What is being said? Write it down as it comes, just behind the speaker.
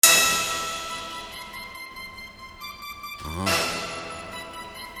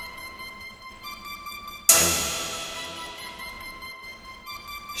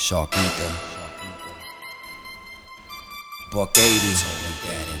Sharky, Bukeighty.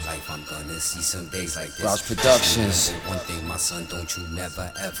 Life, I'm gonna see some days like this. Roush Productions. One thing, my son, don't you never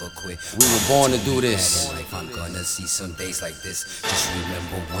ever quit. We were born to do this. Life, I'm gonna see some days like this. Just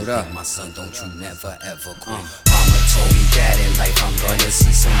remember one thing, my son, don't you never ever quit. Mama told me that in life I'm gonna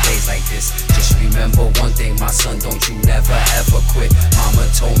see some days like this. Just remember one thing, my son, don't you never ever quit. Mama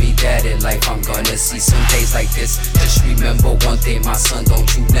told me that in life I'm gonna see some days like this. Just remember one thing, my son, don't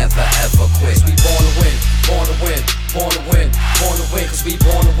you never ever quit. We born to win, born to win, born to win, born to win, cause we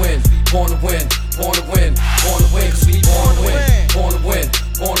born to win, born to win, born to win, born to win, cause we born to win, born to win,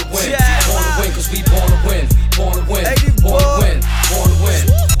 born to win, born to win, cause we born to win, born to win, born to win, born to win.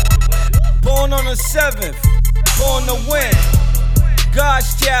 Born on the 7th, born to win.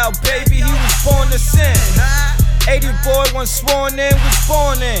 God's child, baby, he was born to sin. 80 boy once sworn in, was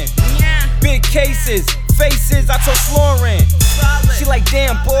born in. Big cases, faces, I told Lauren. She like,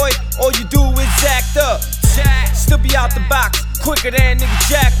 damn boy, all you do is act up. Still be out the box, quicker than nigga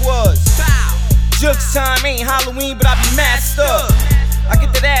Jack was. Jukes time, ain't Halloween, but I be masked up. I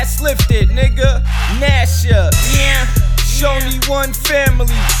get that ass lifted, nigga, Nasha. Show me one family,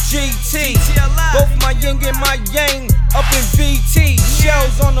 GT. Both my yin and my yang up in VT.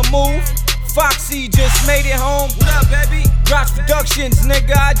 Shells on the move, Foxy just made it home. What up, baby? RED Productions,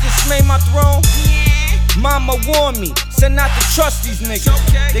 nigga, I just made my throne. Mama warned me, said not to trust these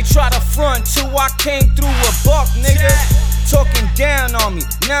niggas. They try to front till I came through a buck, nigga. Talking down on me,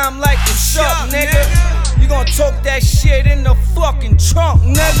 now I'm like, what's up, nigga? You gon' talk that shit in the fucking trunk,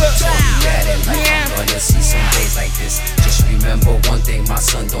 nigga. I'm gonna see some days like this. Just remember one thing, my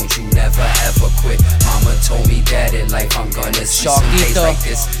son, don't you never ever quit. Mama told me that in life I'm gonna see some days like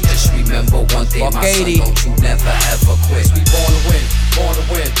this. Just remember one thing, my son, don't you never ever quit. We born to win, born to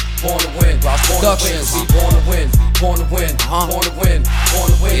win, born to win, RED Productions. we born to win, born to win, born to win, born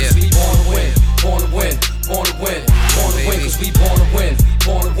to win, we born to win, born to win, born to win, born to win, cause we born to win,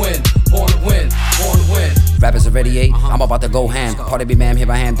 born to win, born to win, born to win. Rappers are ready, eh? I'm about to go ham. Party be ma'am,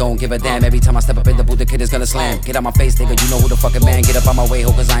 here I am, don't give a damn. Every time I step up in the booth, the kid is gonna slam. Get out my face, nigga, you know who the fucking man. Get up on my way,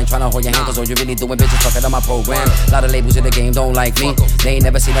 ho, cause I ain't tryna hold your hand. Cause all you really doing, bitches, fucking on my program. Lot of labels in the game don't like me. They ain't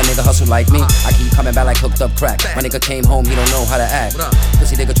never seen a nigga hustle like me. I keep coming back like hooked up crack. My nigga came home, he don't know how to act.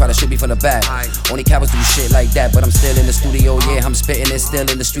 Pussy nigga try to shoot me from the back. Only cowards do shit like that, but I'm still in the studio, yeah, I'm spitting it. Still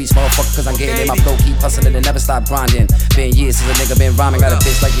in the streets, motherfucker, cause I'm getting it. My flow keep hustling and never stop grinding. Been years since a nigga been rhyming. Got a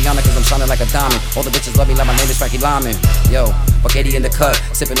bitch like Rihanna cause I'm shining like a diamond. All the bitches love me like my name is Sharky. Yo, Bukeighty in the cut,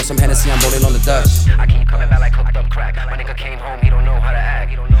 sipping on some Hennessy, I'm rolling on the Dutch. I keep coming back like hooked up crack. My nigga came home, he don't know how to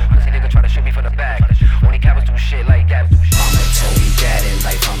act. Pussy nigga try to shoot me for the bag. Only cowards do shit like that. Mama told me that in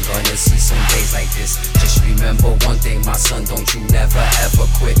life I'm gonna see some days like this. Just remember one thing, my son, don't you never ever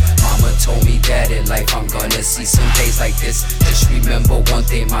quit. Mama told me that in life I'm gonna see some days like this. Just remember one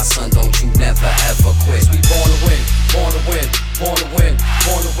thing, my son, don't you never ever quit. We born to win, born to win, born to win,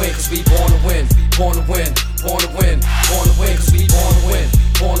 born to win, cause we born to win, born to win, born to win.